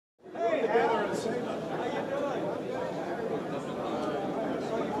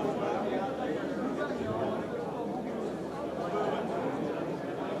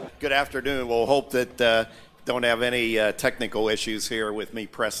Good afternoon. We'll hope that don't have any technical issues here with me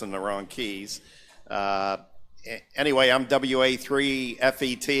pressing the wrong keys. Anyway, I'm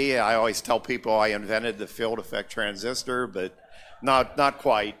WA3FET. I always tell people I invented the field effect transistor, but not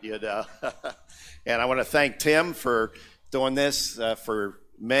quite, you know. And I want to thank Tim for doing this for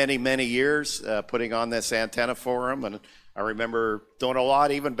many years, putting on this antenna forum. And I remember doing a lot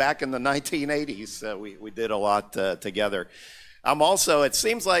even back in the 1980s. We did a lot together. I'm also, it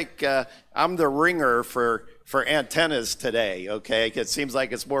seems like I'm the ringer for antennas today, okay? It seems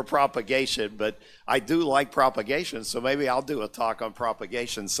like it's more propagation, but I do like propagation, so maybe I'll do a talk on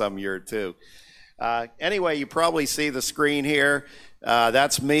propagation some year too. Anyway, you probably see the screen here.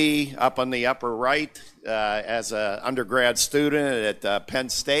 That's me up on the upper right as an undergrad student at Penn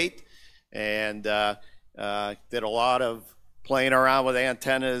State, and did a lot of playing around with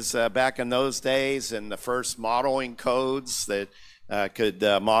antennas back in those days, and the first modeling codes that could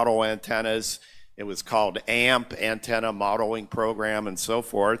model antennas. It was called AMP, Antenna Modeling Program, and so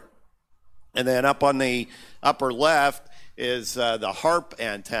forth. And then up on the upper left is the HARP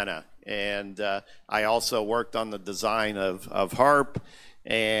antenna. And I also worked on the design of HARP.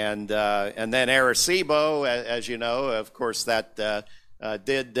 And then Arecibo, as you know, of course, that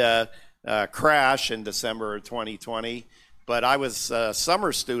did crash in December of 2020. But I was a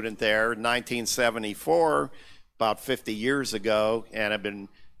summer student there in 1974, about 50 years ago, and I've been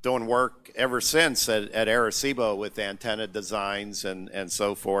doing work ever since at Arecibo with antenna designs and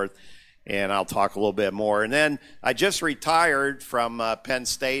so forth. And I'll talk a little bit more. And then I just retired from Penn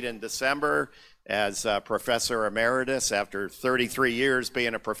State in December as Professor Emeritus after 33 years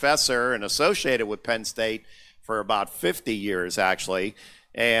being a professor and associated with Penn State for about 50 years, actually.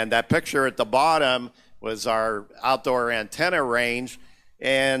 And that picture at the bottom was our outdoor antenna range,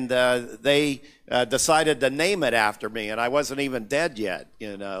 and they decided to name it after me, and I wasn't even dead yet,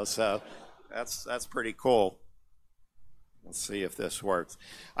 you know, so that's pretty cool. Let's see if this works.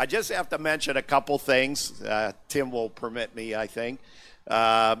 I just have to mention a couple things. Tim will permit me, I think.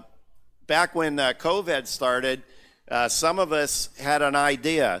 Back when COVID started, some of us had an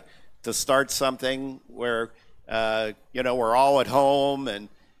idea to start something where, you know, we're all at home and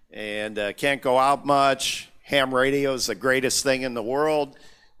can't go out much. Ham radio is the greatest thing in the world.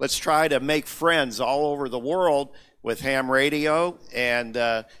 Let's try to make friends all over the world with ham radio. And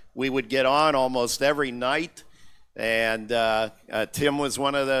we would get on almost every night. And Tim was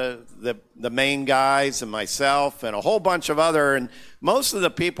one of the main guys, and myself, and a whole bunch of other. And most of the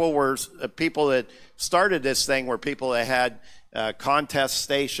people were people that started this thing were people that had contest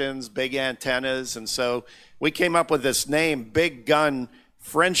stations, big antennas. And so we came up with this name, Big Gun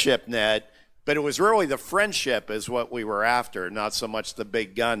Friendship Net, but it was really the friendship is what we were after, not so much the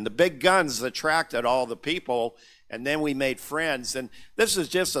big gun. The big guns attracted all the people, and then we made friends. And this is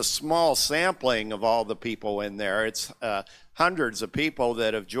just a small sampling of all the people in there. It's hundreds of people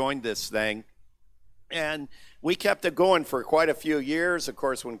that have joined this thing. And we kept it going for quite a few years. Of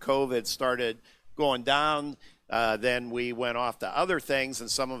course, when COVID started going down, then we went off to other things, and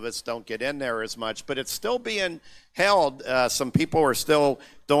some of us don't get in there as much, but it's still being held. Some people are still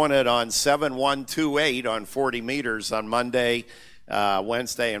doing it on 7128 on 40 meters on Monday,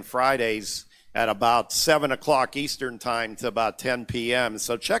 Wednesday, and Fridays at about 7 o'clock Eastern time to about 10 p.m.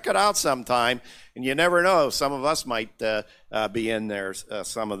 So check it out sometime, and you never know, some of us might be in there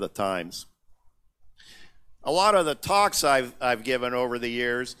some of the times. A lot of the talks I've given over the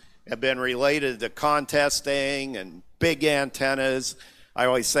years have been related to contesting and big antennas. I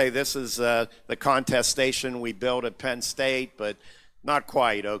always say this is the contest station we built at Penn State, but not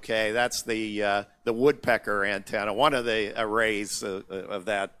quite, okay? That's the woodpecker antenna, one of the arrays of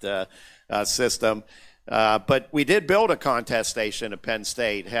that system. But we did build a contest station at Penn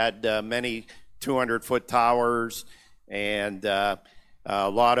State, had many 200-foot towers, and a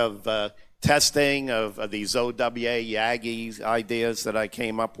lot of testing of these OWA Yagi ideas that I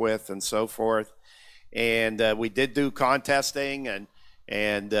came up with and so forth. And we did do contesting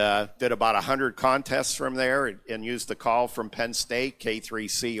and did about 100 contests from there and used the call from Penn State,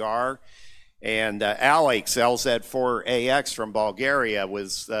 K3CR. And Alex, LZ4AX from Bulgaria,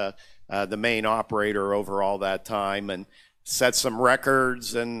 was the main operator over all that time and set some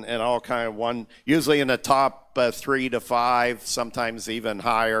records and all kind of one, usually in the top 3 to 5, sometimes even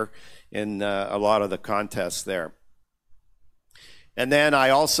higher in a lot of the contests there. And then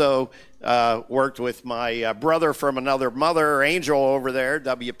I also worked with my brother from another mother, Angel, over there,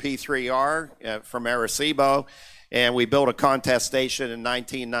 WP3R from Arecibo. And we built a contest station in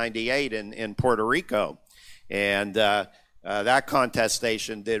 1998 in Puerto Rico. And that contest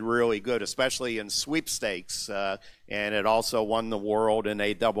station did really good, especially in sweepstakes. And it also won the world in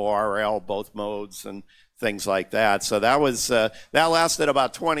ARRL, both modes and things like that. So that lasted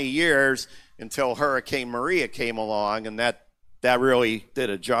about 20 years until Hurricane Maria came along, and that really did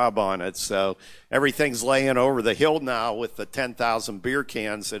a job on it. So everything's laying over the hill now with the 10,000 beer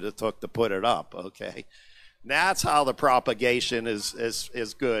cans that it took to put it up, okay? That's how the propagation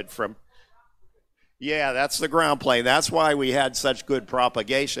is good from, yeah, that's the ground plane. That's why we had such good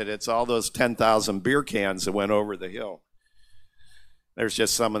propagation. It's all those 10,000 beer cans that went over the hill. There's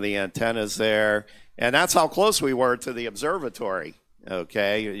just some of the antennas there. And that's how close we were to the observatory,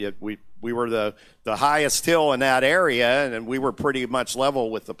 okay? We were the highest hill in that area, and we were pretty much level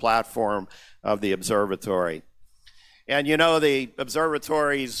with the platform of the observatory. And you know, the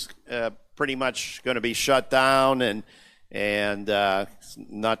observatory's pretty much going to be shut down and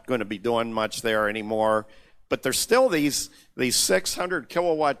not going to be doing much there anymore. But there's still these 600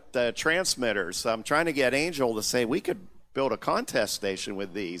 kilowatt transmitters. So I'm trying to get Angel to say we could build a contest station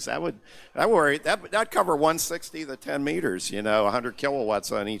with these. That'd cover 160 to 10 meters, you know, 100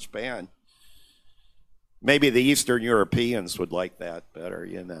 kilowatts on each band. Maybe the Eastern Europeans would like that better,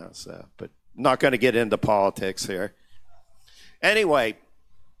 you know, so, but not going to get into politics here. Anyway,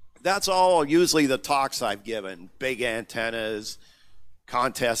 that's all usually the talks I've given. Big antennas,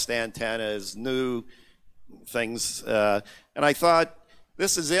 contest antennas, new things. And I thought,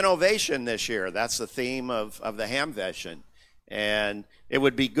 this is innovation this year. That's the theme of the Hamvention. And it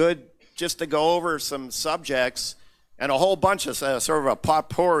would be good just to go over some subjects and a whole bunch of sort of a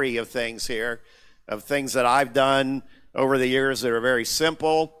potpourri of things here, of things that I've done over the years that are very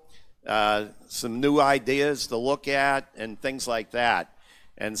simple, some new ideas to look at and things like that.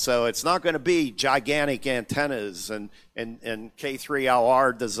 And so it's not going to be gigantic antennas and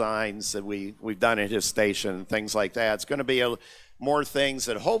K3LR designs that we've done at his station and things like that. It's going to be more things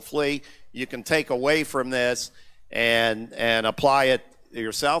that hopefully you can take away from this and apply it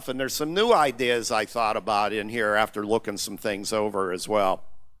yourself. And there's some new ideas I thought about in here after looking some things over as well.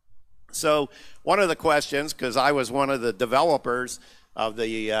 So one of the questions, because I was one of the developers of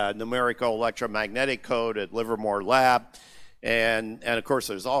the numerical electromagnetic code at Livermore Lab, and of course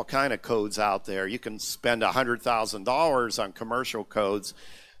there's all kind of codes out there. You can spend $100,000 on commercial codes.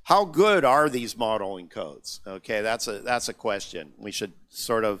 How good are these modeling codes? Okay, that's a question. We should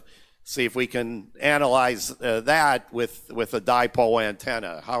sort of see if we can analyze that with a dipole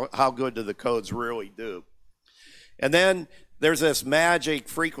antenna. How good do the codes really do? And then there's this magic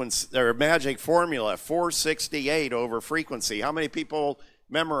frequency or magic formula, 468 over frequency. How many people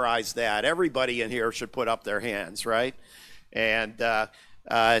memorize that? Everybody in here should put up their hands, right? And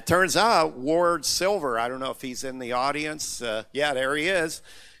it turns out Ward Silver, I don't know if he's in the audience. Yeah, there he is.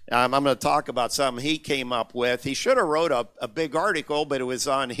 I'm going to talk about something he came up with. He should have wrote a big article, but it was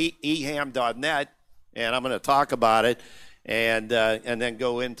on eham.net, and I'm going to talk about it and then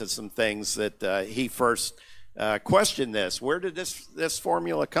go into some things that he first questioned this. Where did this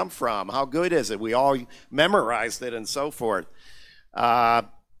formula come from? How good is it? We all memorized it and so forth. The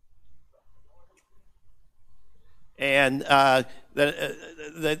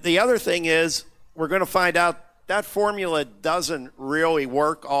other thing is we're going to find out that formula doesn't really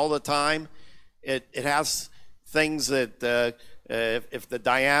work all the time. It has things that if the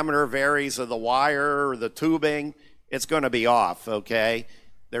diameter varies of the wire or the tubing, it's going to be off, okay?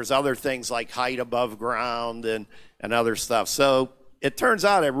 There's other things like height above ground and other stuff. So it turns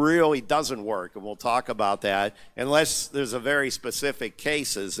out it really doesn't work, and we'll talk about that, unless there's a very specific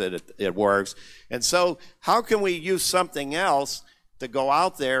cases that it works. And so how can we use something else to go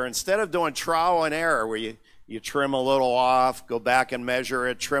out there instead of doing trial and error where you trim a little off, go back and measure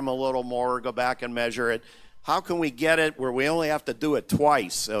it, trim a little more, go back and measure it? How can we get it where we only have to do it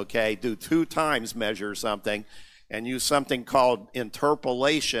twice, okay? Do 2 times measure something and use something called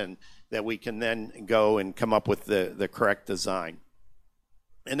interpolation that we can then go and come up with the correct design.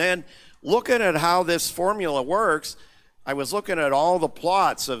 And then looking at how this formula works, I was looking at all the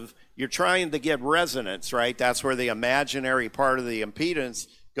plots of you're trying to get resonance, right? That's where the imaginary part of the impedance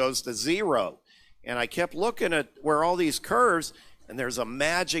goes to 0. And I kept looking at where all these curves, and there's a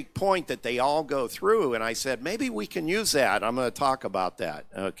magic point that they all go through. And I said, maybe we can use that. I'm going to talk about that,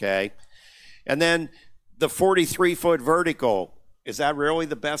 okay? And then the 43-foot vertical, is that really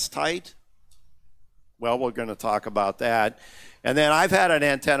the best height? Well, we're going to talk about that. And then I've had an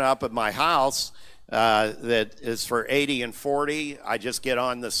antenna up at my house that is for 80 and 40. I just get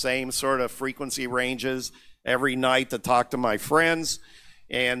on the same sort of frequency ranges every night to talk to my friends.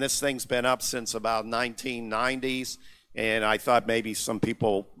 and this thing's been up since about 1990s, and I thought maybe some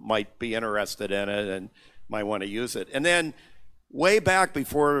people might be interested in it and might want to use it. And then way back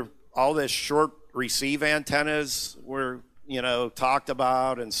before all this short receive antennas were, you know, talked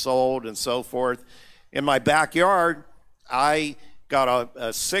about and sold and so forth, in my backyard, I got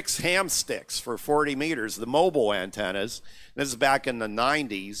a 6 ham sticks for 40 meters, the mobile antennas. This is back in the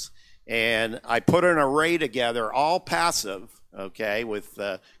 90s. And I put an array together, all passive, okay, with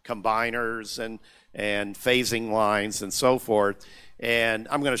combiners and phasing lines and so forth. And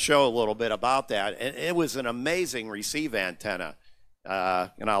I'm going to show a little bit about that. And it was an amazing receive antenna.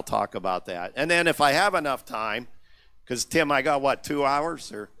 And I'll talk about that. And then if I have enough time, because Tim, I got what, 2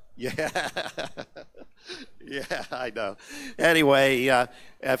 hours? Or yeah. Yeah, I know. Anyway,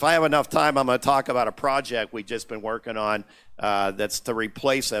 if I have enough time, I'm going to talk about a project we've just been working on that's to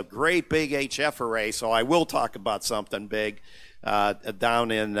replace a great big HF array. So I will talk about something big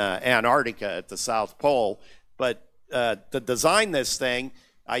down in Antarctica at the South Pole. But to design this thing,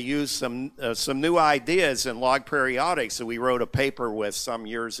 I used some new ideas in log periodics that we wrote a paper with some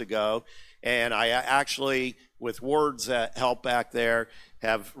years ago. And I actually, with Ward's help back there,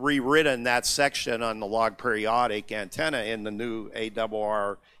 have rewritten that section on the log periodic antenna in the new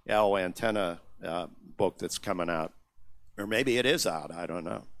ARRL antenna book that's coming out. Or maybe it is out, I don't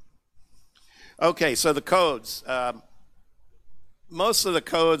know. Okay, so the codes. Most of the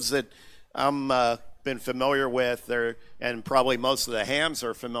codes that I'm been familiar with, and probably most of the hams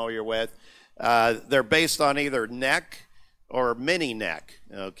are familiar with, they're based on either NEC or mini NEC,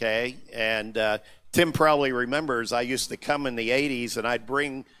 okay? And Tim probably remembers I used to come in the 80s and I'd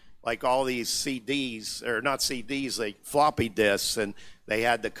bring like all these CDs, or not CDs, like floppy disks, and they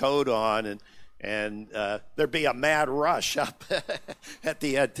had the code on, and there'd be a mad rush up at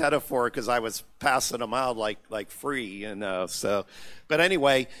the antenna for it because I was passing them out like free, you know. So, but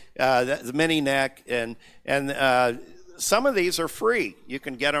anyway, the mini NEC, and some of these are free. You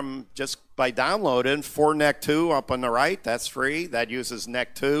can get them just by downloading 4NEC2 up on the right. That's free. That uses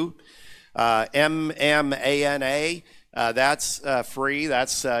NEC2. MMANA, that's free.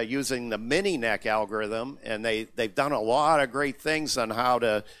 That's using the mini NEC algorithm, and they've done a lot of great things on how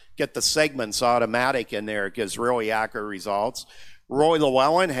to get the segments automatic in there. It gives really accurate results. Roy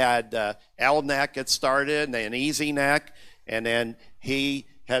Llewellyn had LNEC it started, and then EasyNEC, and then he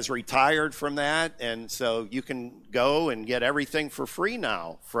has retired from that, and so you can go and get everything for free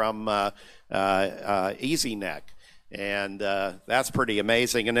now from EasyNEC. And that's pretty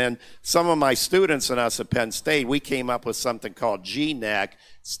amazing. And then some of my students and us at Penn State, we came up with something called GNEC.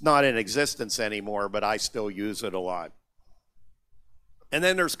 It's not in existence anymore, but I still use it a lot. And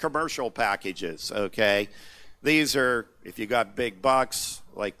then there's commercial packages, okay? These are, if you got big bucks,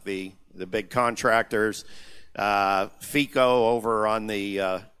 like the big contractors, FICO over on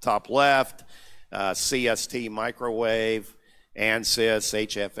the top left, CST microwave, ANSYS,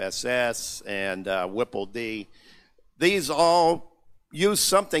 HFSS, and Whipple-D. These all use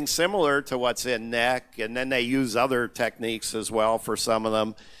something similar to what's in NEC, and then they use other techniques as well for some of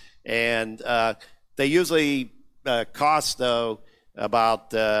them. And they usually cost, though,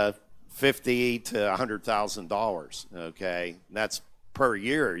 about $50,000 to $100,000, okay? And that's per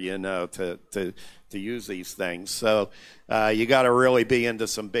year, you know, to use these things. So you got to really be into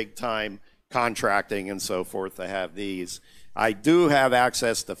some big-time contracting and so forth to have these. I do have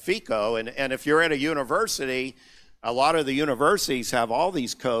access to FICO, and if you're at a university, a lot of the universities have all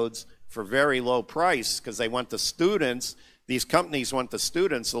these codes for very low price because they want the students, these companies want the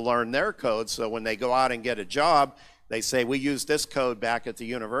students to learn their code, so when they go out and get a job, they say, we use this code back at the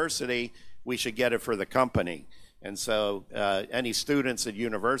university, we should get it for the company. And so any students at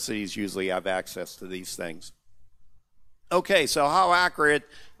universities usually have access to these things. Okay, so how accurate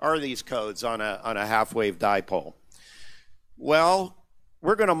are these codes on a half-wave dipole? Well,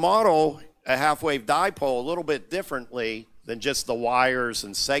 we're going to model a half-wave dipole a little bit differently than just the wires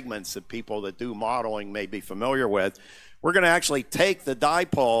and segments that people that do modeling may be familiar with. We're going to actually take the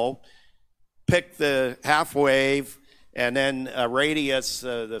dipole, pick the half-wave, and then a radius,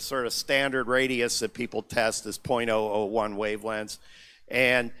 the sort of standard radius that people test is 0.001 wavelengths.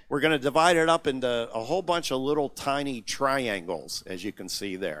 And we're going to divide it up into a whole bunch of little tiny triangles, as you can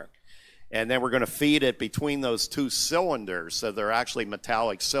see there. And then we're going to feed it between those two cylinders, so they're actually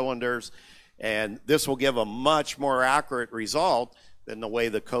metallic cylinders. And this will give a much more accurate result than the way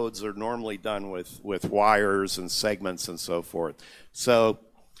the codes are normally done with wires and segments and so forth. So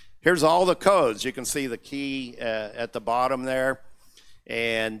here's all the codes. You can see the key at the bottom there.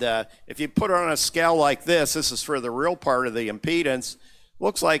 And if you put it on a scale like this is for the real part of the impedance.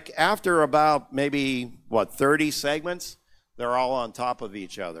 Looks like after about maybe, 30 segments, they're all on top of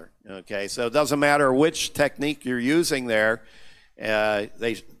each other. Okay, so it doesn't matter which technique you're using there.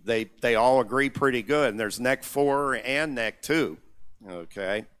 They all agree pretty good. And there's neck 4 and neck 2.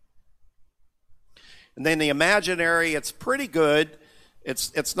 Okay. And then the imaginary, it's pretty good.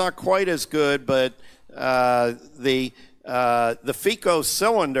 It's not quite as good, but the FICO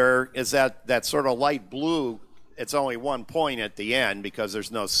cylinder is that sort of light blue. It's only 1 point at the end because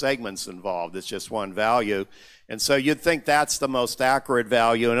there's no segments involved. It's just one value. And so you'd think that's the most accurate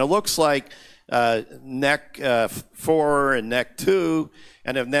value. And it looks like neck 4 and neck 2.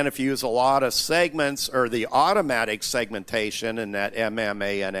 And then if you use a lot of segments or the automatic segmentation in that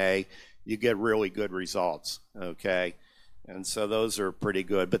MMANA, you get really good results. Okay. And so those are pretty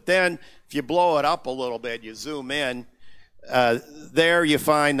good. But then if you blow it up a little bit, you zoom in, there you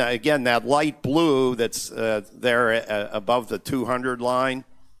find, again, that light blue that's there above the 200 line.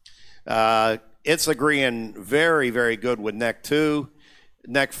 It's agreeing very, very good with neck 2.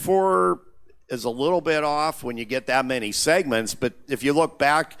 Neck 4 is a little bit off when you get that many segments, but if you look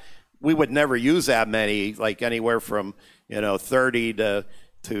back, we would never use that many, like anywhere from 30 to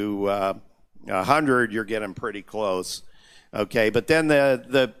 100, you're getting pretty close. Okay, but then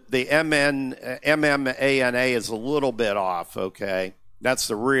the MMANA is a little bit off, okay? That's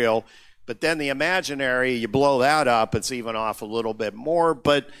the real. But then the imaginary, you blow that up, it's even off a little bit more,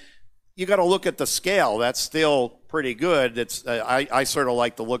 but you got to look at the scale. That's still pretty good. It's I sort of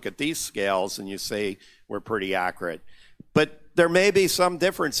like to look at these scales and you say we're pretty accurate. But there may be some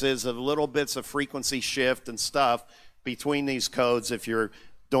differences of little bits of frequency shift and stuff between these codes if you're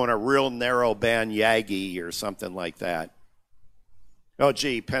doing a real narrow band Yagi or something like that. Oh,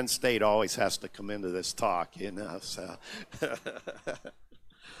 gee, Penn State always has to come into this talk, so.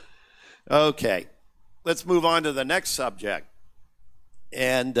 Okay, let's move on to the next subject.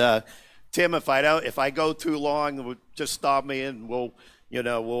 And Tim, if I go too long, just stop me and we'll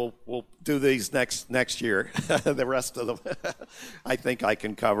do these next year. The rest of them, I think I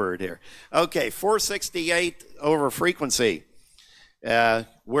can cover it here. Okay, 468 over frequency.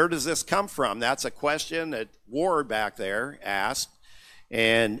 Where does this come from? That's a question that Ward back there asked.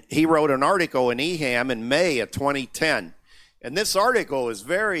 And he wrote an article in EHAM in May of 2010. And this article is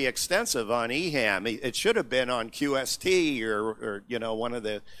very extensive on EHAM. It should have been on QST or one of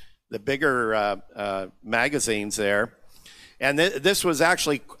the bigger magazines there. And this was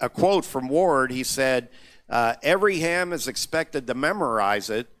actually a quote from Ward. He said, every ham is expected to memorize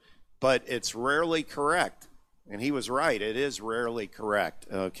it, but it's rarely correct. And he was right. It is rarely correct,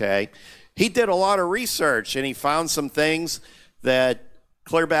 okay? He did a lot of research, and he found some things that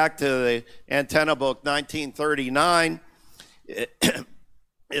clear back to the antenna book 1939,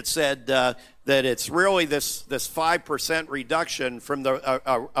 it said that it's really this 5% reduction from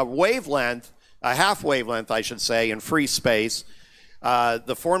a wavelength, a half wavelength, I should say, in free space.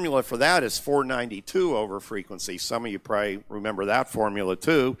 The formula for that is 492 over frequency. Some of you probably remember that formula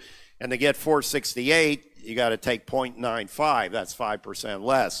too. And to get 468, you got to take 0.95. That's 5%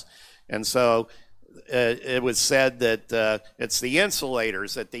 less. And so it was said that it's the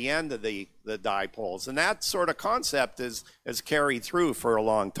insulators at the end of the dipoles. And that sort of concept is carried through for a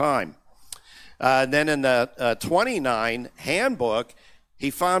long time. Then in the 29 handbook, he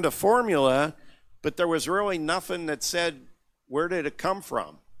found a formula, but there was really nothing that said, where did it come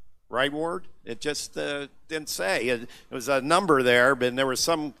from? Right, Ward? It just didn't say. It was a number there, but there were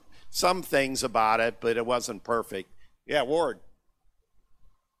some things about it, but it wasn't perfect. Yeah, Ward.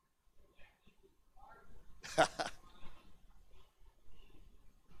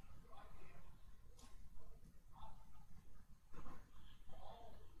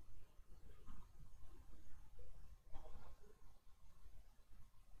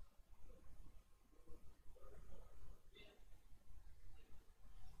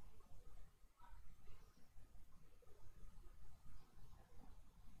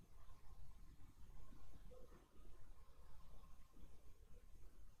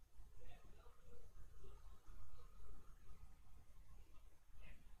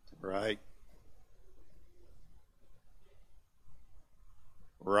 Right.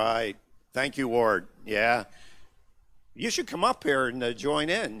 Right. Thank you, Ward. Yeah. You should come up here and join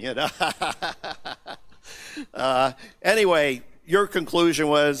in, Anyway, your conclusion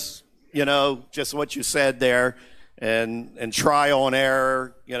was, just what you said there, and trial and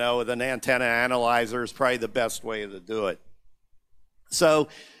error, with an antenna analyzer is probably the best way to do it. So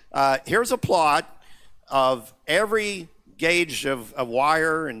here's a plot of every gauge of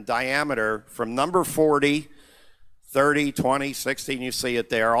wire and diameter from number 40, 30, 20, 60, and you see it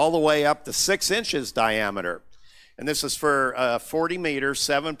there, all the way up to 6 inches diameter. And this is for 40 meters,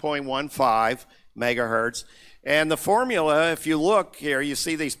 7.15 megahertz. And the formula, if you look here, you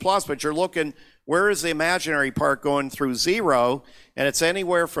see these plus, but you're looking, where is the imaginary part going through 0? And it's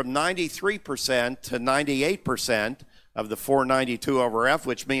anywhere from 93% to 98% of the 492 over F,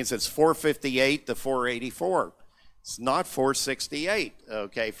 which means it's 458 to 484. It's not 468,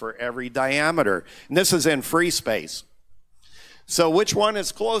 okay, for every diameter. And this is in free space. So which one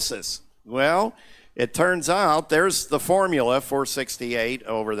is closest? Well, it turns out there's the formula, 468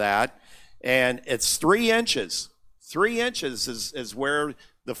 over that, and it's 3 inches. 3 inches is where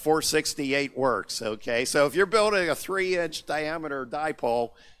the 468 works, okay? So if you're building a 3-inch diameter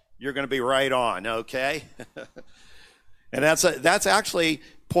dipole, you're going to be right on, okay? And that's actually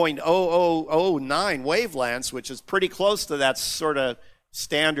 0.0009 wavelengths, which is pretty close to that sort of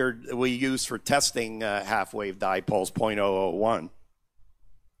standard we use for testing half-wave dipoles, 0.001.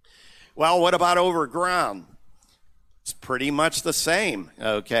 Well, what about over ground? It's pretty much the same,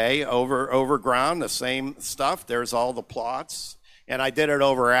 okay? Over ground, the same stuff. There's all the plots. And I did it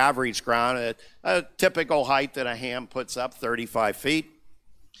over average ground at a typical height that a ham puts up, 35 feet.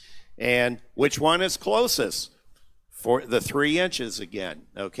 And which one is closest? For the 3 inches again,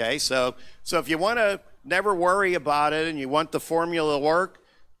 okay? So if you want to never worry about it and you want the formula to work,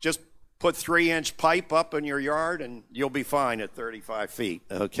 just put 3-inch pipe up in your yard and you'll be fine at 35 feet,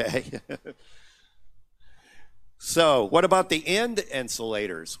 okay? So what about the end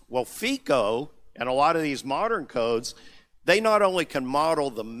insulators? Well, FECO and a lot of these modern codes, they not only can model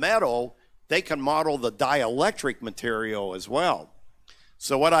the metal, they can model the dielectric material as well.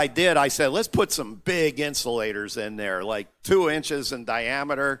 So what I did, I said, let's put some big insulators in there, like 2 inches in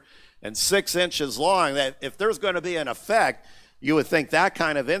diameter and 6 inches long, that if there's going to be an effect, you would think that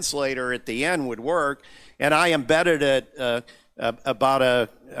kind of insulator at the end would work. And I embedded it about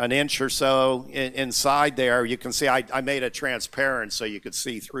an inch or so inside there. You can see I made it transparent so you could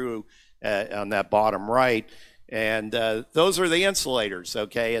see through on that bottom right. And those are the insulators,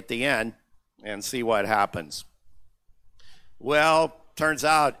 okay, at the end, and see what happens. Well, turns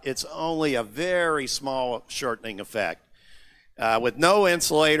out it's only a very small shortening effect. With no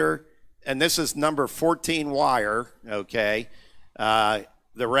insulator, and this is number 14 wire, okay, the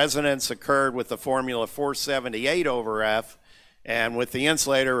resonance occurred with the formula 478 over F, and with the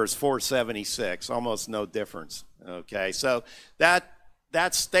insulator it was 476, almost no difference, okay? So that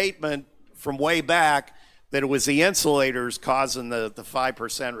statement from way back that it was the insulators causing the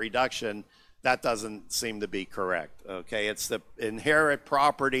 5% reduction, that doesn't seem to be correct, okay? It's the inherent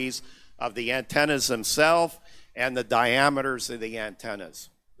properties of the antennas themselves and the diameters of the antennas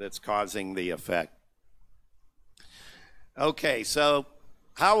that's causing the effect. Okay, so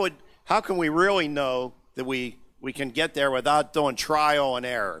how can we really know that we can get there without doing trial and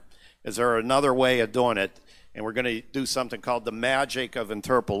error? Is there another way of doing it? And we're going to do something called the magic of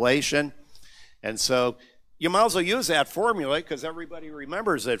interpolation. And so you might as well use that formula because everybody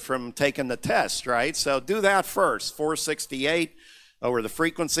remembers it from taking the test, right? So do that first, 468 over the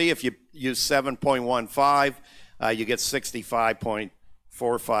frequency. If you use 7.15, you get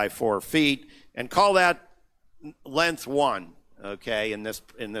 65.454 feet, and call that length 1, okay, in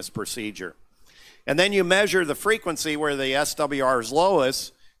this procedure. And then you measure the frequency where the SWR is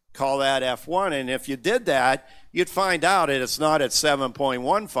lowest, call that F1, and if you did that, you'd find out that it's not at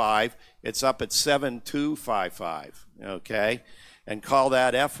 7.15, it's up at 7255, okay? And call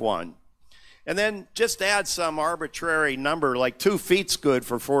that F1. And then just add some arbitrary number, like 2 feet's good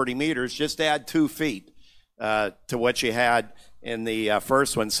for 40 meters, just add 2 feet to what you had in the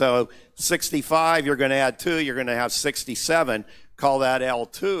first one. So 65, you're gonna add 2, you're gonna have 67, call that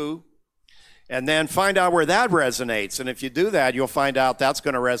L2, and then find out where that resonates. And if you do that, you'll find out that's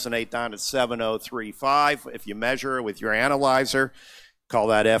gonna resonate down at 7035 if you measure it with your analyzer. Call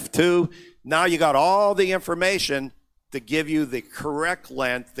that F2. Now you got all the information to give you the correct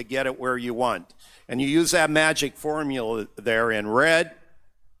length to get it where you want. And you use that magic formula there in red,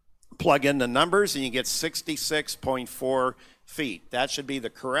 plug in the numbers, and you get 66.4 feet. That should be the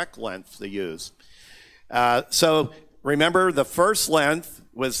correct length to use. So remember, the first length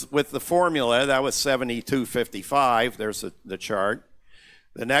was with the formula, that was 7255. There's the chart.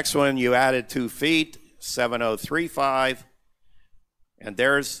 The next one, you added 2 feet, 7035. And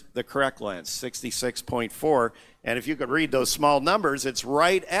there's the correct length, 66.4. And if you could read those small numbers, it's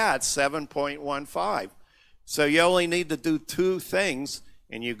right at 7.15. So you only need to do 2 things,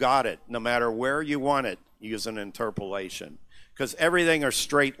 and you got it, no matter where you want it, using interpolation. Because everything are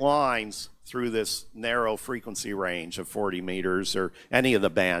straight lines through this narrow frequency range of 40 meters, or any of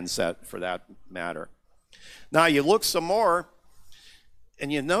the bands for that matter. Now you look some more,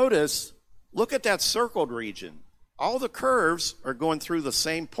 and you notice, look at that circled region. All the curves are going through the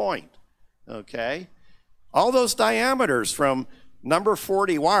same point, okay? all those diameters from number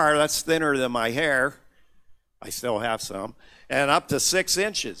 40 wire, that's thinner than my hair, I still have some, and up to 6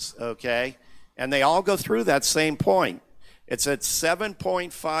 inches, okay? And they all go through that same point. It's at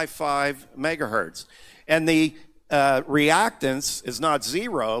 7.55 megahertz. And the reactance is not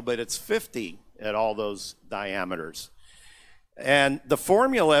 0, but it's 50 at all those diameters. And the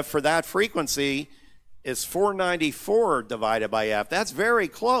formula for that frequency is 494 divided by F. That's very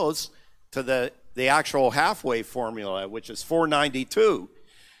close to the actual half-wave formula, which is 492.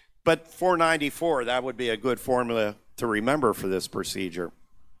 But 494, that would be a good formula to remember for this procedure.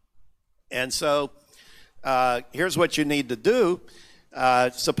 And so here's what you need to do.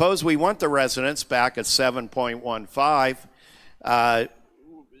 Suppose we want the resonance back at 7.15.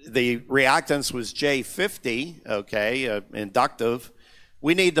 The reactance was J50, okay, inductive.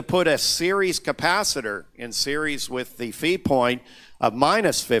 We need to put a series capacitor in series with the feed point of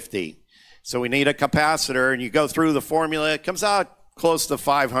minus 50. So we need a capacitor, and you go through the formula. It comes out close to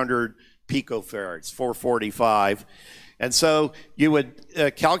 500 picofarads, 445. And so you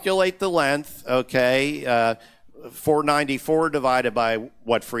would calculate the length, okay, 494 divided by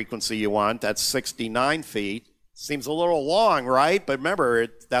what frequency you want. That's 69 feet. Seems a little long, right? But remember,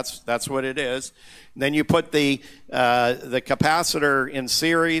 that's what it is. And then you put the capacitor in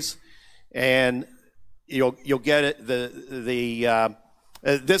series, and you'll get it.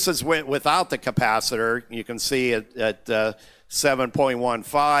 This is without the capacitor. You can see it at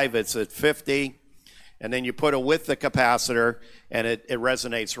 7.15. It's at 50. And then you put it with the capacitor, and it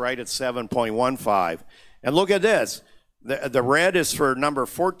resonates right at 7.15. And look at this. The red is for number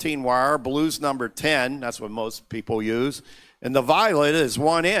 14 wire, blue's number 10. That's what most people use. And the violet is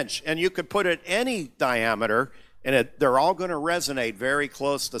 1 inch. And you could put it any diameter, and they're all going to resonate very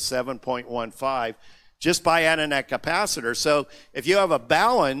close to 7.15 just by adding that capacitor. So if you have a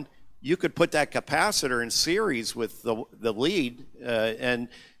ballon, you could put that capacitor in series with the lead, and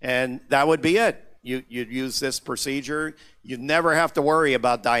that would be it. You'd use this procedure. You'd never have to worry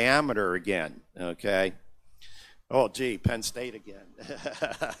about diameter again, okay? Oh, gee, Penn State again.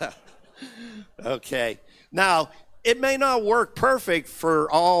 Okay. Now, it may not work perfect for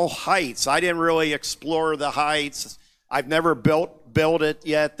all heights. I didn't really explore the heights. I've never built it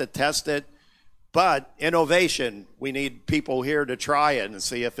yet to test it. But innovation, we need people here to try it and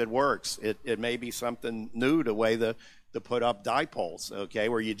see if it works. It may be something new to way to put up dipoles, okay,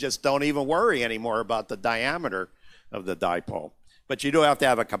 where you just don't even worry anymore about the diameter of the dipole. But you do have to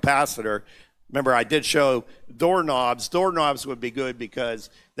have a capacitor. Remember, I did show doorknobs. Doorknobs would be good because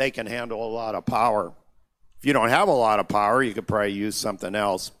they can handle a lot of power. If you don't have a lot of power, you could probably use something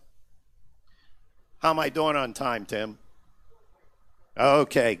else. How am I doing on time, Tim?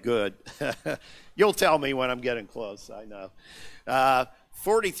 Okay, good. You'll tell me when I'm getting close, I know.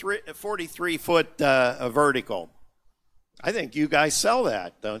 43-foot vertical. I think you guys sell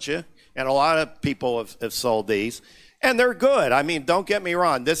that, don't you? And a lot of people have sold these. And they're good. I mean, don't get me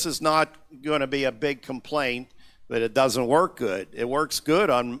wrong. This is not going to be a big complaint that it doesn't work good. It works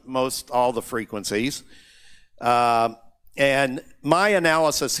good on most all the frequencies. And my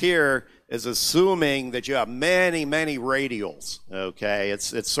analysis here is assuming that you have many, many radials, okay?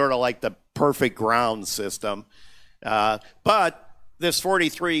 It's sort of like the perfect ground system. But this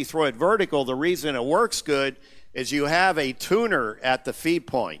 43-foot vertical, the reason it works good is you have a tuner at the feed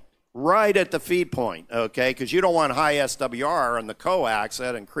point, right at the feed point, okay? Because you don't want high SWR on the coax.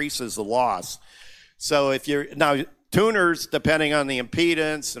 That increases the loss. So if you're, now tuners, depending on the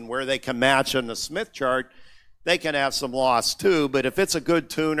impedance and where they can match on the Smith chart, they can have some loss too. But if it's a good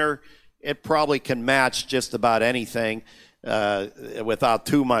tuner, it probably can match just about anything without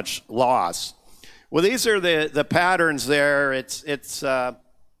too much loss. Well, these are the patterns there. It's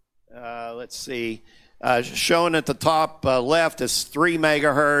let's see. Shown at the top left is 3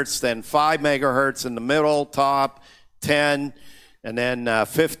 megahertz, then 5 megahertz in the middle, top, 10, and then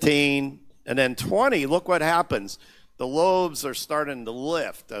 15, and then 20. Look what happens. The lobes are starting to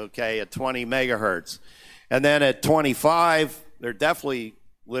lift, okay, at 20 megahertz. And then at 25, they're definitely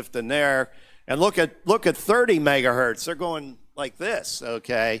lifting there. And look at 30 megahertz. They're going like this,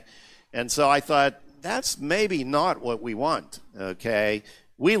 okay? And so I thought, that's maybe not what we want, okay?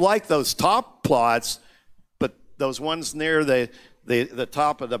 We like those top plots, but those ones near the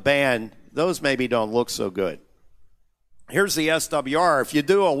top of the band, those maybe don't look so good. Here's the SWR. If you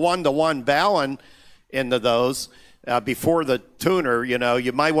do a 1-to-1 ballon into those before the tuner, you know,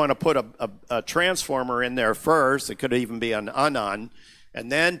 you might want to put a transformer in there first. It could even be an unon. And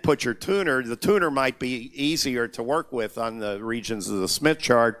then put your tuner. The tuner might be easier to work with on the regions of the Smith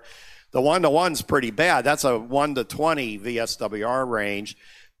chart. The 1-to-1's pretty bad. That's a 1 to 20 VSWR range.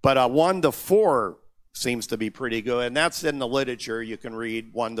 But a 1 to 4 seems to be pretty good. And that's in the literature. You can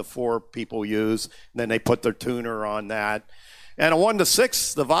read 1 to 4 people use, and then they put their tuner on that. And a 1 to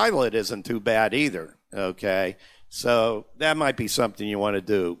 6, the violet isn't too bad either, okay? So that might be something you want to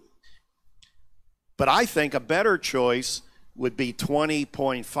do. But I think a better choice would be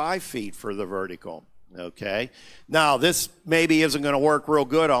 20.5 feet for the vertical, okay? Now, this maybe isn't going to work real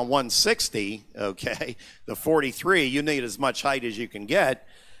good on 160, okay? The 43, you need as much height as you can get.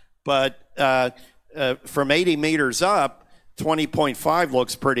 But from 80 meters up, 20.5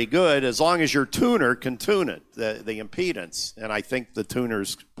 looks pretty good as long as your tuner can tune it, the impedance. And I think the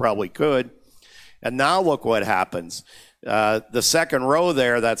tuners probably could. And now look what happens. The second row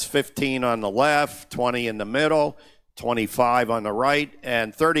there, that's 15 on the left, 20 in the middle, 25 on the right,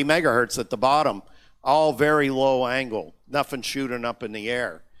 and 30 megahertz at the bottom. All very low angle, nothing shooting up in the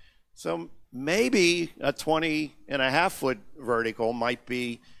air. So maybe a 20.5-foot vertical might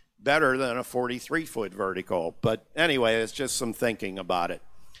be better than a 43-foot vertical. But anyway, it's just some thinking about it.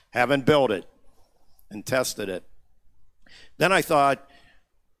 Haven't built it and tested it. Then I thought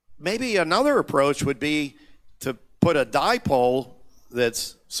maybe another approach would be to put a dipole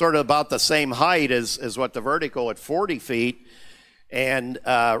that's sort of about the same height as what the vertical at 40 feet and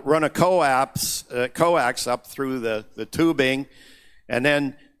run a coax up through the tubing. And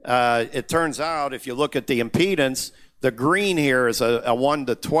then it turns out, if you look at the impedance, the green here is a 1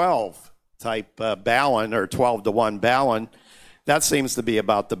 to 12 type balun, or 12 to 1 balun. That seems to be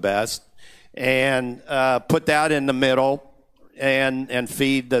about the best. And put that in the middle and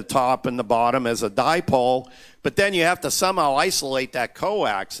feed the top and the bottom as a dipole. But then you have to somehow isolate that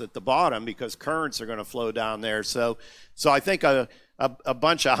coax at the bottom because currents are going to flow down there. So I think a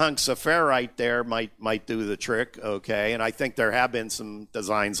bunch of hunks of ferrite there might do the trick, okay? And I think there have been some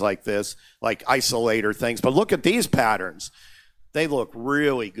designs like this, like isolator things. But look at these patterns. They look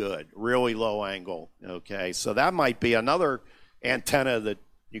really good, really low angle, okay? So that might be another antenna that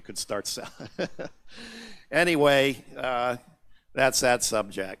you could start selling. Anyway, that's that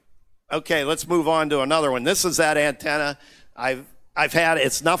subject. Okay, let's move on to another one. This is that antenna. I've had,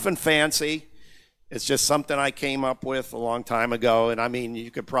 it's nothing fancy. It's just something I came up with a long time ago. And I mean,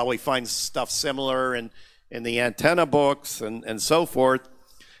 you could probably find stuff similar in the antenna books and so forth.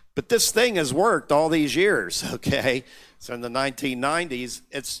 But this thing has worked all these years, okay? So in the 1990s,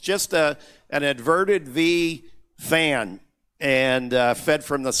 it's just an inverted V fan and fed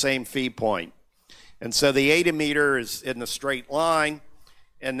from the same feed point. And so the 80 meter is in the straight line.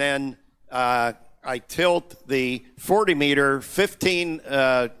 And then I tilt the 40 meter 15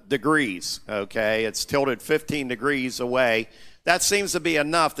 degrees, okay? It's tilted 15 degrees away. That seems to be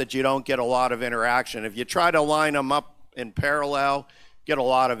enough that you don't get a lot of interaction. If you try to line them up in parallel, get a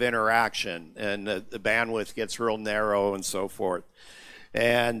lot of interaction, and the bandwidth gets real narrow and so forth.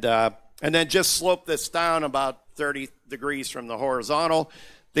 And then just slope this down about 30 degrees from the horizontal.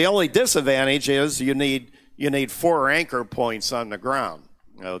 The only disadvantage is you need 4 anchor points on the ground,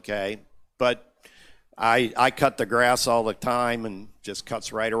 okay? But I cut the grass all the time and just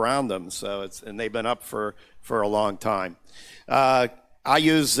cuts right around them. So and they've been up for a long time. I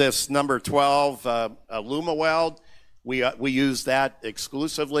use this number 12 LumaWeld. We use that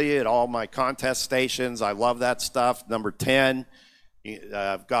exclusively at all my contest stations. I love that stuff. Number 10,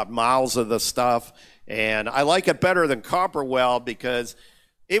 I've got miles of the stuff, and I like it better than copper weld because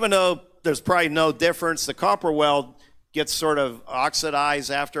even though there's probably no difference, the copper weld gets sort of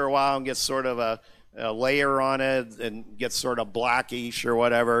oxidized after a while and gets sort of a layer on it and gets sort of blackish or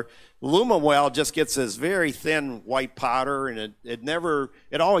whatever. LumaWeld just gets this very thin white powder, and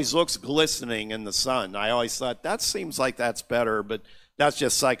it always looks glistening in the sun. I always thought that seems like that's better, but that's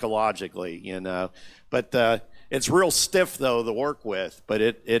just psychologically, you know. But it's real stiff though to work with, but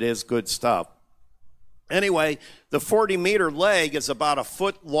it is good stuff. Anyway, the 40 meter leg is about a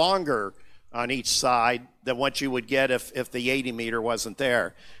foot longer on each side than what you would get if the 80 meter wasn't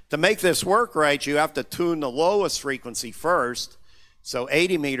there. To make this work right, you have to tune the lowest frequency first. So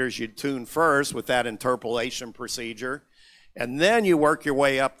 80 meters you'd tune first with that interpolation procedure. And then you work your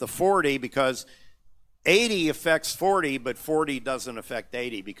way up to 40 because 80 affects 40, but 40 doesn't affect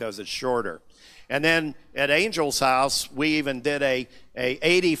 80 because it's shorter. And then at Angel's house, we even did a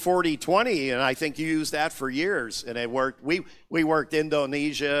 80-40-20, and I think you used that for years, and it worked. We worked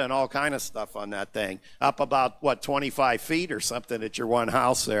Indonesia and all kind of stuff on that thing, up about, 25 feet or something at your one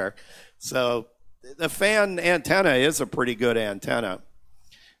house there. So the fan antenna is a pretty good antenna.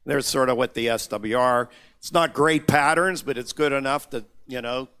 There's sort of with the SWR. It's not great patterns, but it's good enough to,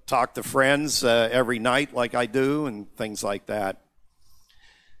 talk to friends every night like I do and things like that.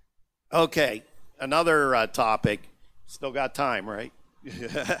 Okay, another topic. Still got time, right?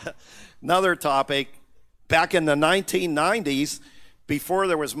 Another topic back in the 1990s, before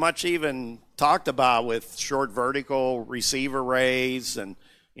there was much even talked about with short vertical receiver arrays and,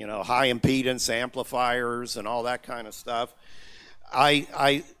 you know, high impedance amplifiers and all that kind of stuff,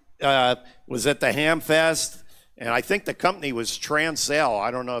 I was at the Hamfest, and I think the company was Transcell.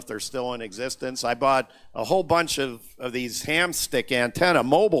 I don't know if they're still in existence. I bought a whole bunch of these ham stick antenna,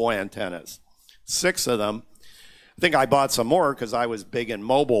 mobile antennas, 6 of them. I think I bought some more because I was big in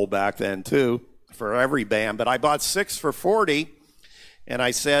mobile back then too, for every band. But I bought 6 for $40, and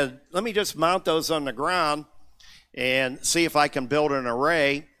I said, let me just mount those on the ground and see if I can build an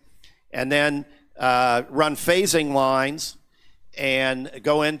array, and then run phasing lines and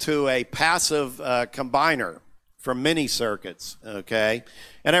go into a passive combiner from mini circuits, okay?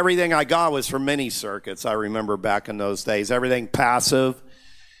 And everything I got was from mini circuits, I remember back in those days, everything passive.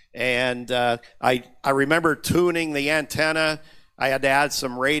 And I remember tuning the antenna. I had to add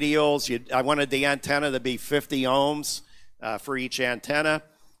some radials. I wanted the antenna to be 50 ohms for each antenna.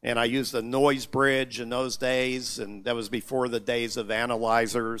 And I used a noise bridge in those days, and that was before the days of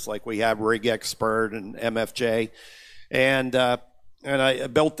analyzers like we have Rig Expert and MFJ. And I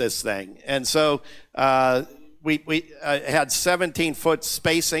built this thing. And so we had 17-foot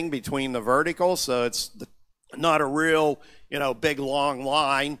spacing between the verticals, so it's not a real, you know, big long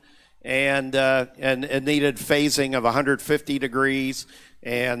line, and it needed phasing of 150 degrees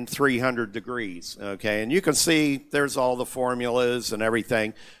and 300 degrees, okay? And you can see there's all the formulas and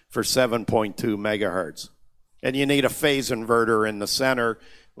everything for 7.2 megahertz. And you need a phase inverter in the center,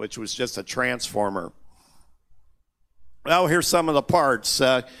 which was just a transformer. Well, here's some of the parts.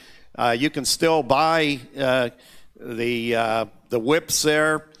 You can still buy the whips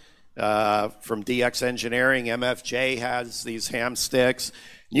there from DX Engineering. MFJ has these ham sticks.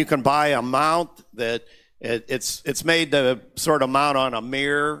 You can buy a mount that it's made to sort of mount on a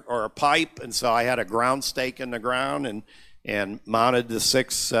mirror or a pipe, and so I had a ground stake in the ground and mounted the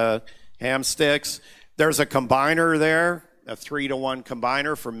 6 ham sticks. There's a combiner there, a 3-to-1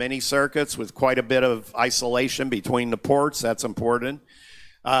 combiner for mini circuits with quite a bit of isolation between the ports. That's important.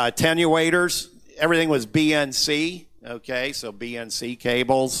 Attenuators, everything was BNC, okay, so BNC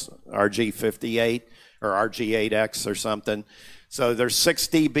cables, RG58 or RG8X or something. So there's 6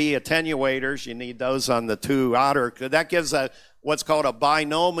 dB attenuators. You need those on the 2 outer. That gives what's called a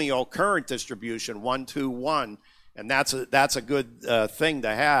binomial current distribution, 1-2-1, and that's a good thing to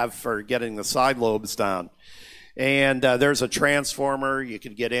have for getting the side lobes down. And there's a transformer. You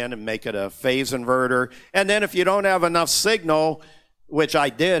could get in and make it a phase inverter. And then if you don't have enough signal, which I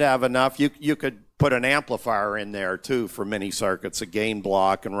did have enough, you could put an amplifier in there too for mini circuits, a gain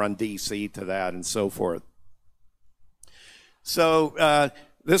block, and run DC to that and so forth. So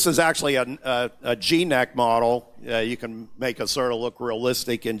this is actually a G-neck model. You can make it sort of look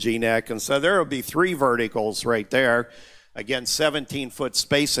realistic in G-neck. And so there will be 3 verticals right there. Again, 17-foot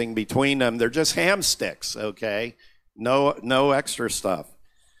spacing between them. They're just ham sticks, okay? No extra stuff.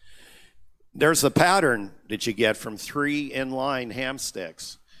 There's the pattern that you get from 3 inline ham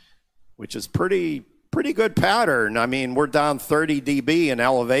sticks, which is pretty good pattern. I mean, we're down 30 dB in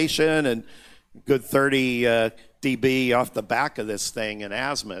elevation and good 30 dB off the back of this thing in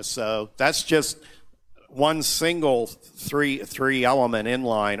azimuth. So that's just one single three element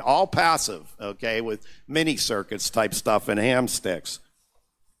inline, all passive, okay, with mini circuits type stuff and ham sticks.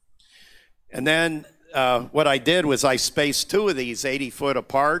 And then what I did was I spaced 2 of these 80-foot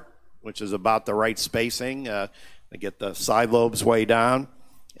apart, which is about the right spacing. I get the side lobes way down,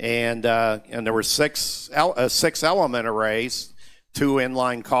 and there were 6 element arrays, 2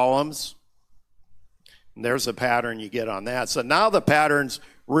 inline columns. And there's a pattern you get on that. So now the pattern's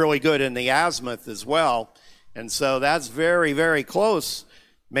really good in the azimuth as well, and so that's very, very close,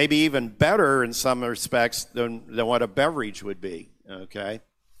 maybe even better in some respects than what a beverage would be. Okay.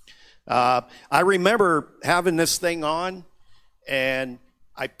 I remember having this thing on, and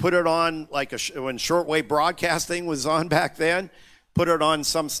I put it on like when shortwave broadcasting was on back then, put it on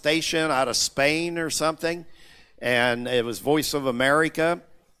some station out of Spain or something, and it was Voice of America,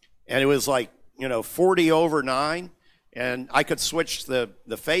 and it was like, you know, 40 over 9, and I could switch the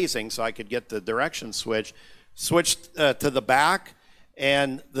phasing so I could get the direction switch, switched to the back,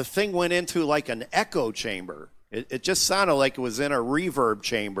 and the thing went into like an echo chamber. It just sounded like it was in a reverb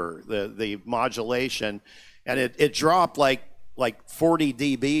chamber, the modulation, and it dropped like 40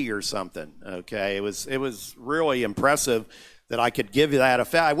 dB or something. Okay, it was really impressive that I could give you that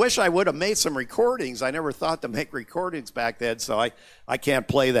effect. I wish I would have made some recordings. I never thought to make recordings back then, so I can't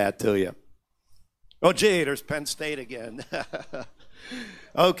play that to you. Oh, gee, there's Penn State again.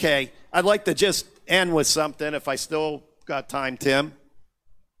 Okay, I'd like to just end with something if I still got time, Tim.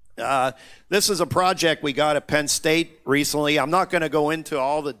 This is a project we got at Penn State recently. I'm not going to go into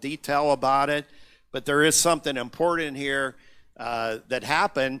all the detail about it, but there is something important here that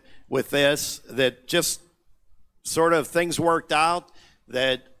happened with this, that just sort of things worked out,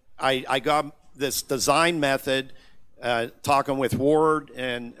 that I got this design method talking with Ward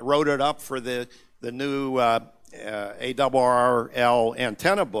and wrote it up for the new ARRL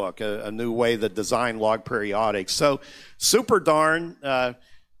antenna book, a new way to design log periodics. So super darn,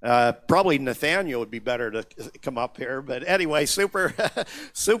 probably Nathaniel would be better to come up here, but anyway, super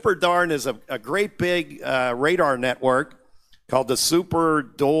darn is a great big radar network called the Super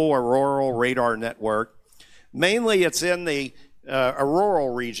Dual Auroral Radar Network. Mainly it's in the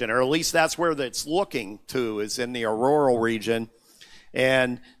auroral region, or at least that's where it's looking to, is in the auroral region.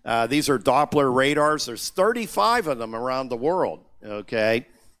 And these are Doppler radars. There's 35 of them around the world, okay?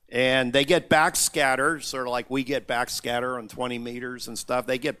 And they get backscatter, sort of like we get backscatter on 20 meters and stuff.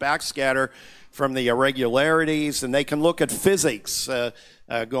 They get backscatter from the irregularities, and they can look at physics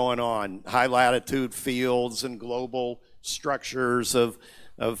going on, high latitude fields and global structures of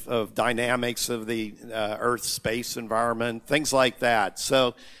dynamics of the Earth space environment, things like that.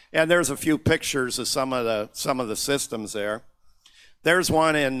 So, and there's a few pictures of some of the systems there. There's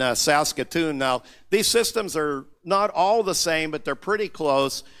one in Saskatoon. Now, these systems are not all the same, but they're pretty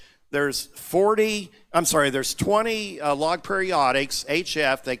close. There's 20 log periodics,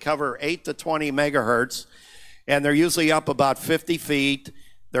 HF. They cover 8 to 20 megahertz, and they're usually up about 50 feet.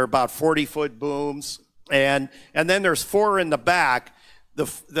 They're about 40-foot booms, and then there's 4 in the back.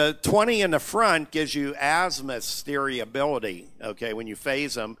 The 20 in the front gives you azimuth steerability, okay, when you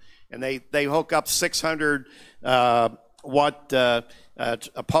phase them, and they hook up 600 watt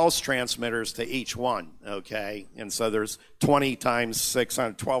pulse transmitters to each one, okay? And so there's 20 times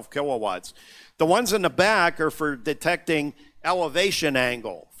 612 kilowatts. The ones in the back are for detecting elevation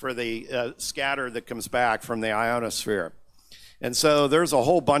angle for the scatter that comes back from the ionosphere. And so there's a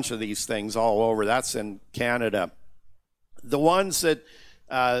whole bunch of these things all over. That's in Canada. The ones that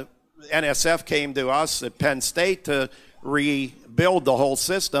NSF came to us at Penn State to rebuild the whole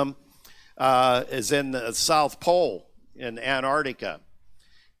system is in the South Pole in Antarctica.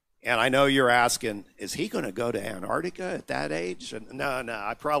 And I know you're asking, is he going to go to Antarctica at that age? And no,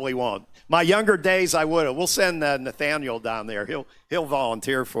 I probably won't. My younger days, I would have. We'll send Nathaniel down there. He'll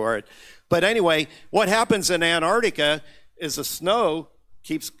volunteer for it. But anyway, what happens in Antarctica is the snow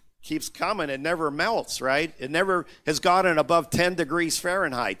keeps coming. It never melts, right? It never has gotten above 10 degrees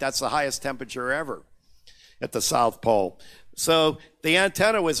Fahrenheit. That's the highest temperature ever at the South Pole. So the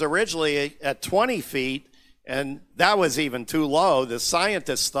antenna was originally at 20 feet, and that was even too low. The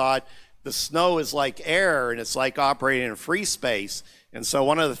scientists thought the snow is like air, and it's like operating in free space. And so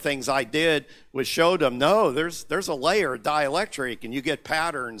one of the things I did was show them, no, there's a layer of dielectric, and you get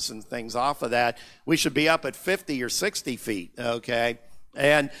patterns and things off of that. We should be up at 50 or 60 feet, okay?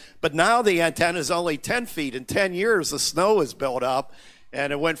 But now the antenna is only 10 feet. In 10 years, the snow has built up,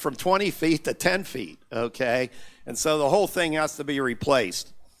 and it went from 20 feet to 10 feet, okay? And so the whole thing has to be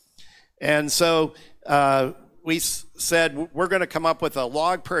replaced. And so we said we're going to come up with a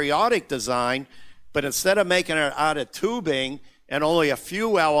log periodic design, but instead of making it out of tubing and only a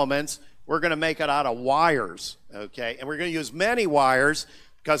few elements, we're going to make it out of wires, okay? And we're going to use many wires,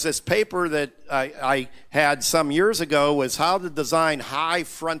 because this paper that I had some years ago was how to design high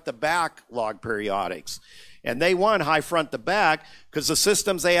front-to-back log periodics. And they won high front-to-back because the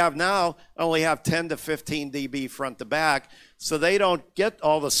systems they have now only have 10 to 15 dB front-to-back, so they don't get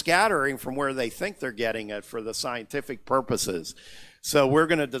all the scattering from where they think they're getting it for the scientific purposes. So we're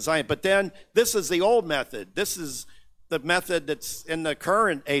going to design it. But then this is the old method. This is the method that's in the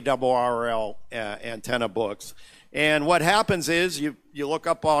current ARRL antenna books. And what happens is you look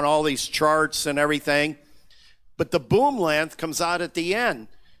up on all these charts and everything, but the boom length comes out at the end.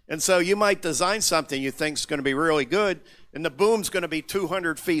 And so you might design something you think is going to be really good, and the boom's going to be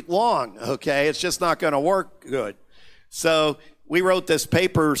 200 feet long, okay? It's just not going to work good. So we wrote this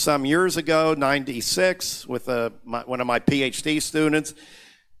paper some years ago, 96, with one of my PhD students,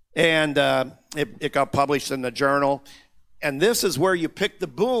 and it got published in the journal. And this is where you pick the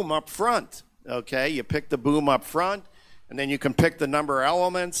boom up front, okay? You pick the boom up front, and then you can pick the number of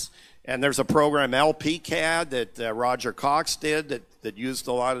elements. And there's a program, LPCAD, that Roger Cox did that used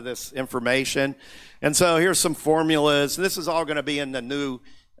a lot of this information. And so here's some formulas. This is all going to be in the new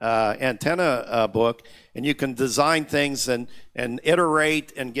antenna book. And you can design things and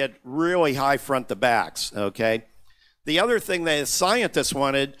iterate and get really high front-to-backs, okay? The other thing that scientists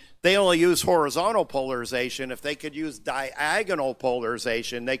wanted, they only use horizontal polarization. If they could use diagonal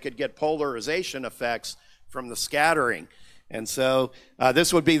polarization, they could get polarization effects from the scattering. And so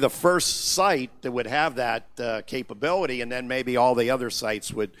this would be the first site that would have that capability, and then maybe all the other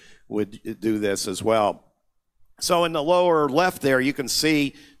sites would do this as well. So in the lower left there, you can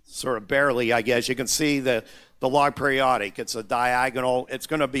see, sort of barely, I guess, you can see the log periodic. It's a diagonal. It's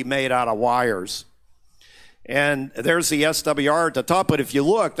going to be made out of wires. And there's the SWR at the top, but if you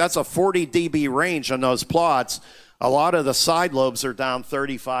look, that's a 40 dB range on those plots. A lot of the side lobes are down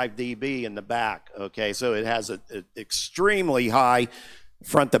 35 dB in the back, okay? So it has an extremely high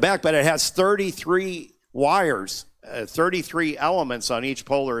front to back, but it has 33 wires, 33 elements on each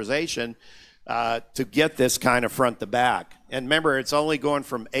polarization to get this kind of front to back. And remember, it's only going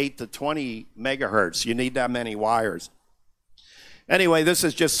from 8 to 20 megahertz. You need that many wires. Anyway, this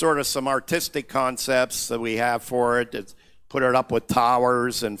is just sort of some artistic concepts that we have for it. It's put it up with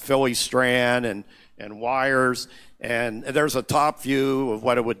towers and Philly strand and wires. And there's a top view of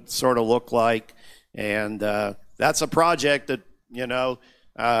what it would sort of look like. And that's a project that, you know,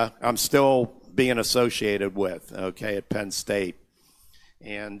 I'm still being associated with, okay, at Penn State.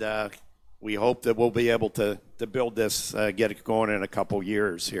 And we hope that we'll be able to build this, get it going in a couple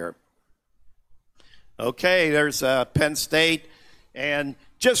years here. Okay, there's Penn State. And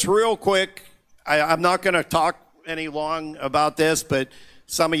just real quick, I'm not going to talk any long about this, but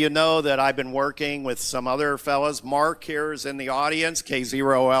some of you know that I've been working with some other fellas. Mark here is in the audience,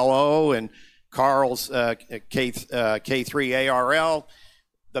 K0LO, and Carl's K3ARL.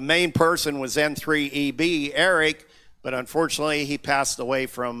 The main person was N3EB, Eric, but unfortunately he passed away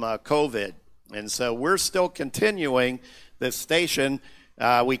from COVID. And so we're still continuing this station.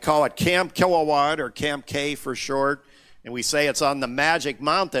 We call it Camp Kilowatt, or Camp K for short. And we say it's on the Magic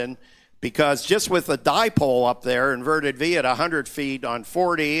Mountain because just with the dipole up there, inverted V at 100 feet on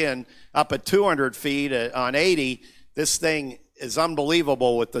 40 and up at 200 feet on 80, this thing is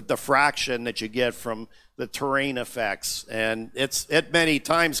unbelievable with the diffraction that you get from the terrain effects. And it many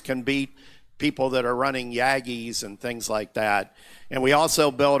times can beat people that are running Yagis and things like that. And we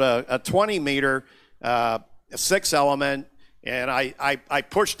also built a 20-meter 6-element, and I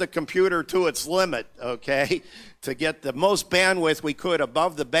pushed the computer to its limit, okay, to get the most bandwidth we could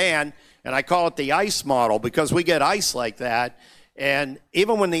above the band, and I call it the ice model because we get ice like that. And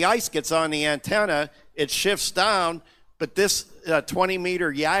even when the ice gets on the antenna, it shifts down, but this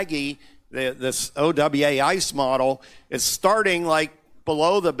 20-meter Yagi, this OWA ice model, is starting like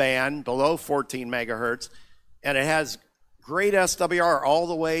below the band, below 14 megahertz, and it has great SWR all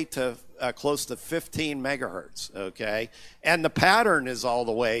the way to close to 15 megahertz, okay? And the pattern is all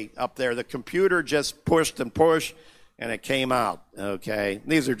the way up there. The computer just pushed and pushed, and it came out, okay?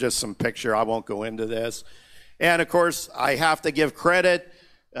 These are just some picture. I won't go into this. And, of course, I have to give credit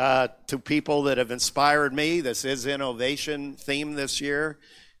to people that have inspired me. This is innovation theme this year.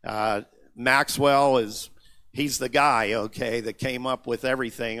 Maxwell he's the guy, okay, that came up with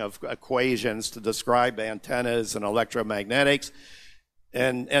everything of equations to describe antennas and electromagnetics.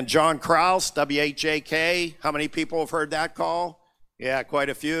 And John Krause, WHJK, how many people have heard that call? Yeah, quite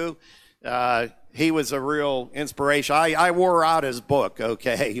a few. He was a real inspiration. I wore out his book,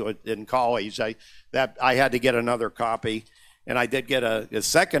 okay, in college. I had to get another copy, and I did get a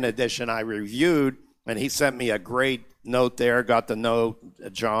second edition I reviewed, and he sent me a great note there, got the note,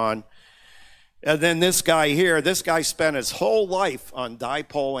 John. And then this guy here, this guy spent his whole life on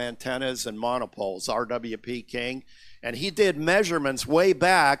dipole antennas and monopoles, RWP King. And he did measurements way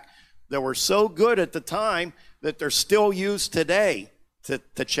back that were so good at the time that they're still used today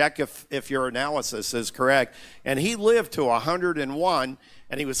to check if your analysis is correct. And he lived to 101,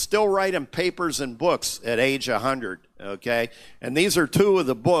 and he was still writing papers and books at age 100, okay? And these are two of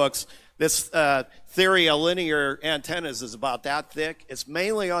the books. This theory of linear antennas is about that thick. It's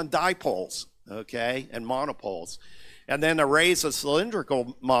mainly on dipoles, okay, and monopoles. And then arrays of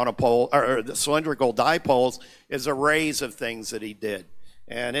cylindrical monopole, or the cylindrical dipoles, is arrays of things that he did.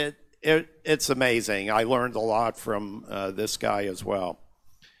 And it's amazing. I learned a lot from this guy as well.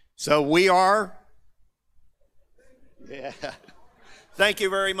 So we are, yeah. Thank you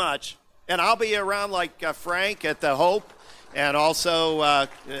very much. And I'll be around like Frank at the Hope, and also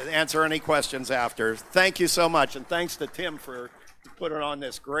answer any questions after. Thank you so much, and thanks to Tim for putting on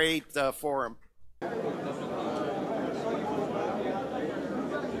this great forum.